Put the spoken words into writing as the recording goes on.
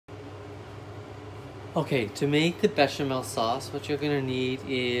Okay, to make the bechamel sauce, what you're gonna need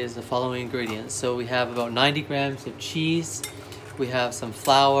is the following ingredients. So we have about 90 grams of cheese, we have some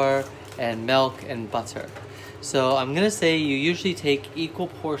flour and milk and butter. So I'm gonna say you usually take equal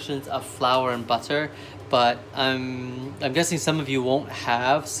portions of flour and butter, but I'm guessing some of you won't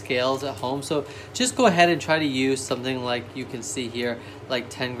have scales at home. So just go ahead and try to use something like you can see here, like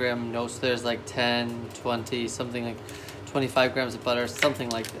 10-gram notes. There's like 10, 20, something like 25 grams of butter, something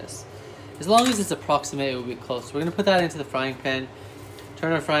like this. As long as it's approximate, it will be close. So we're gonna put that into the frying pan.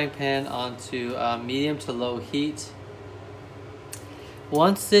 Turn our frying pan onto medium to low heat.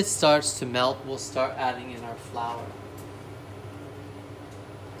 Once it starts to melt, we'll start adding in our flour.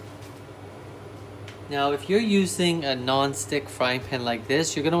 Now, if you're using a non-stick frying pan like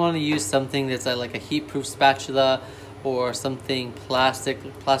this, you're gonna wanna use something that's like a heat-proof spatula or something plastic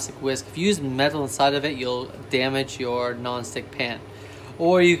whisk. If you use metal inside of it, you'll damage your non-stick pan.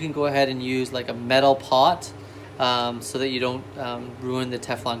 Or you can go ahead and use like a metal pot so that you don't ruin the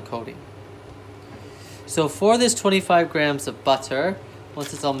Teflon coating. So for this 25 grams of butter,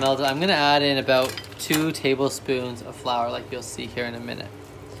 once it's all melted, I'm gonna add in about 2 tablespoons of flour, like you'll see here in a minute.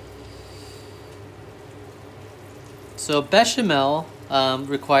 So bechamel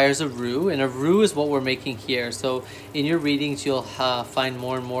requires a roux, and a roux is what we're making here. So in your readings, you'll find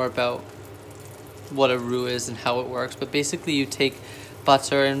more and more about what a roux is and how it works. But basically you take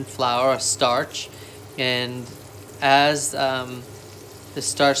butter and flour, or starch, and as the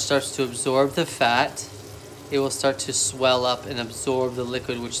starch starts to absorb the fat, it will start to swell up and absorb the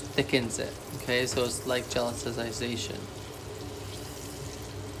liquid, which thickens it. Okay, so it's like gelatinization.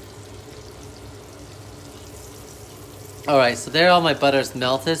 Alright, so there all my butter's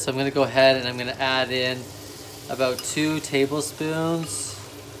melted, so I'm going to go ahead and I'm going to add in about 2 tablespoons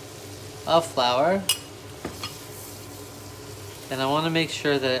of flour. And I want to make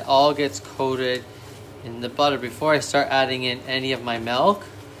sure that it all gets coated in the butter before I start adding in any of my milk.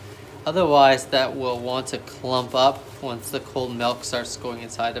 Otherwise, that will want to clump up once the cold milk starts going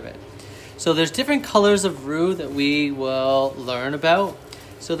inside of it. So there's different colors of roux that we will learn about.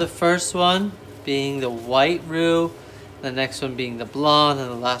 So the first one being the white roux, the next one being the blonde,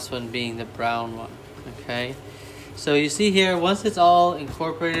 and the last one being the brown one. Okay, so you see here, once it's all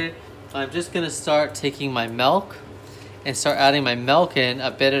incorporated, I'm just going to start taking my milk and start adding my milk in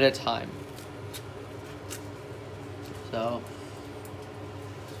a bit at a time. So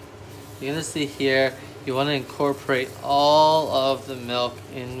you're gonna see here, you want to incorporate all of the milk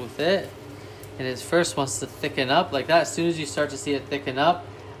in with it, and it first wants to thicken up like that. As soon as you start to see it thicken up,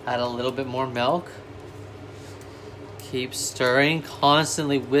 add a little bit more milk. Keep stirring,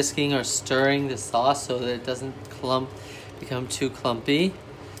 constantly whisking or stirring the sauce so that it doesn't become too clumpy.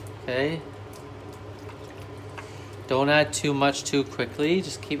 Okay, don't add too much too quickly,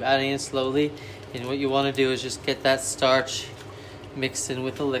 just keep adding it slowly. And what you want to do is just get that starch mixed in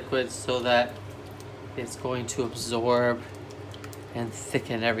with the liquid so that it's going to absorb and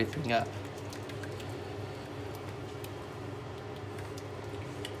thicken everything up.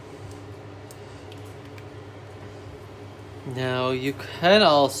 Now you can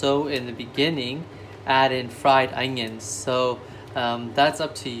also, in the beginning, add in fried onions. So that's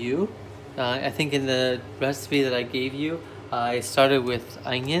up to you. I think in the recipe that I gave you, I started with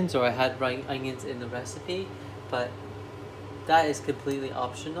onions, or I had onions in the recipe, but that is completely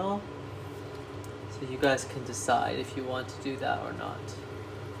optional. So you guys can decide if you want to do that or not.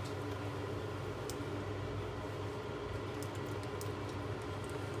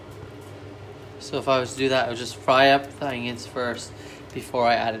 So if I was to do that, I would just fry up the onions first before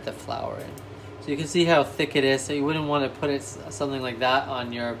I added the flour in. So you can see how thick it is. So you wouldn't want to put it something like that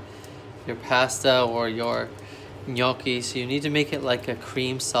on your pasta or your gnocchi. So you need to make it like a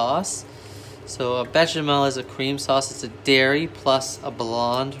cream sauce. So a bechamel is a cream sauce. It's a dairy plus a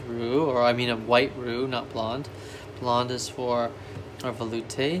blonde roux, or I mean a white roux, not blonde. Blonde is for our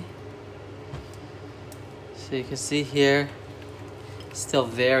velouté. So you can see here, it's still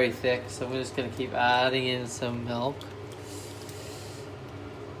very thick. So I'm just going to keep adding in some milk.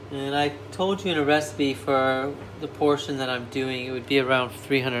 And I told you in a recipe for the portion that I'm doing, it would be around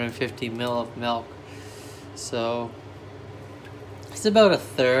 350 ml of milk. So it's about a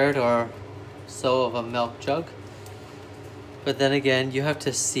third or so of a milk jug. But then again, you have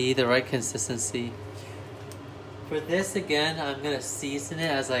to see the right consistency. For this, again, I'm going to season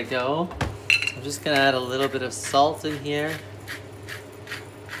it as I go. I'm just going to add a little bit of salt in here.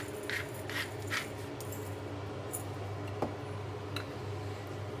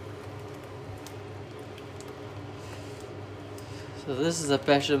 So this is a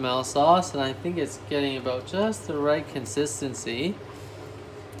bechamel sauce, and I think it's getting about just the right consistency.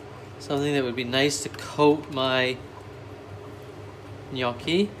 something that would be nice to coat my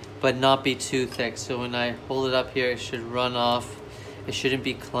gnocchi, but not be too thick. So when I hold it up here, it should run off. It shouldn't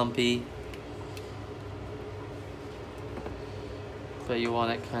be clumpy. But you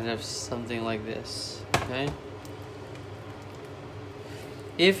want it kind of something like this, okay?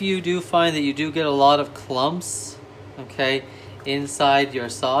 If you do find that you do get a lot of clumps, okay, inside your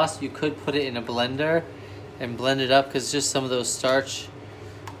sauce, you could put it in a blender and blend it up, because just some of those starch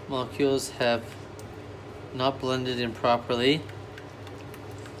molecules have not blended in properly.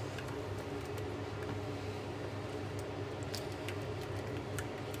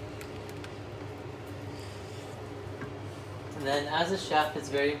 And then as a chef, it's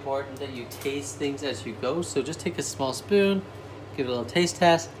very important that you taste things as you go. So just take a small spoon, give it a little taste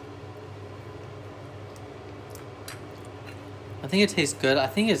test. I think it tastes good. I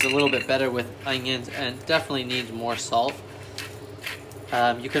think it's a little bit better with onions and definitely needs more salt.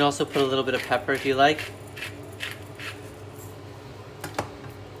 You can also put a little bit of pepper if you like.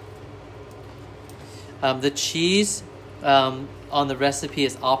 The cheese on the recipe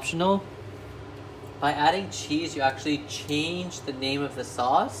is optional. By adding cheese, you actually change the name of the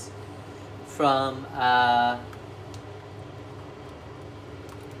sauce from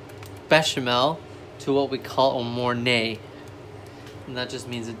Bechamel to what we call a Mornay. And that just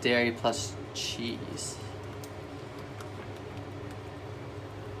means a dairy plus cheese.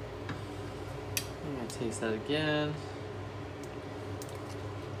 I'm gonna taste that again.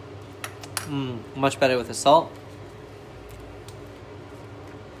 Much better with the salt.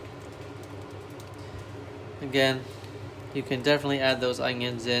 Again, you can definitely add those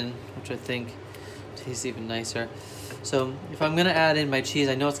onions in, which I think tastes even nicer. So if I'm gonna add in my cheese,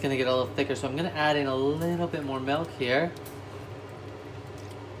 I know it's gonna get a little thicker, so I'm gonna add in a little bit more milk here.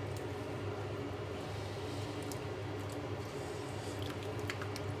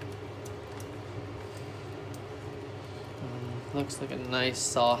 Looks like a nice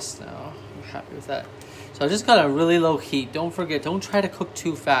sauce now. I'm happy with that. So I just got a really low heat. Don't forget, don't try to cook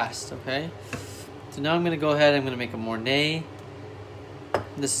too fast, okay? So now I'm gonna go ahead, I'm gonna make a Mornay.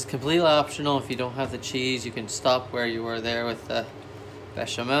 This is completely optional. If you don't have the cheese, you can stop where you were there with the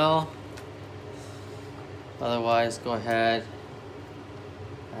bechamel. Otherwise, go ahead,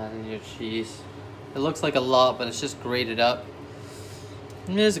 add in your cheese. It looks like a lot, but it's just grated up.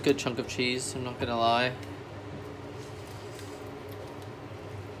 It is a good chunk of cheese, I'm not gonna lie.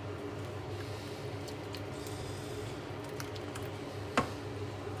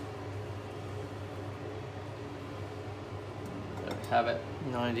 Have it,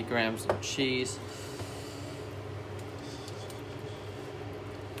 90 grams of cheese.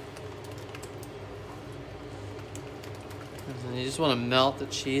 And then you just want to melt the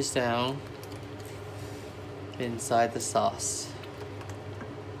cheese down inside the sauce.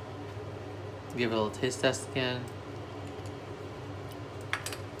 Give it a little taste test again.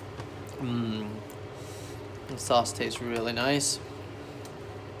 The sauce tastes really nice.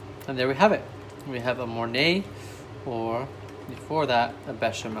 And there we have it. We have a Mornay, or before that, a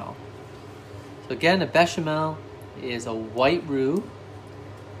bechamel. So again, a bechamel is a white roux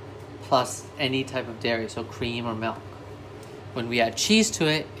plus any type of dairy, so cream or milk. When we add cheese to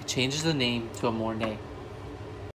it, it changes the name to a Mornay.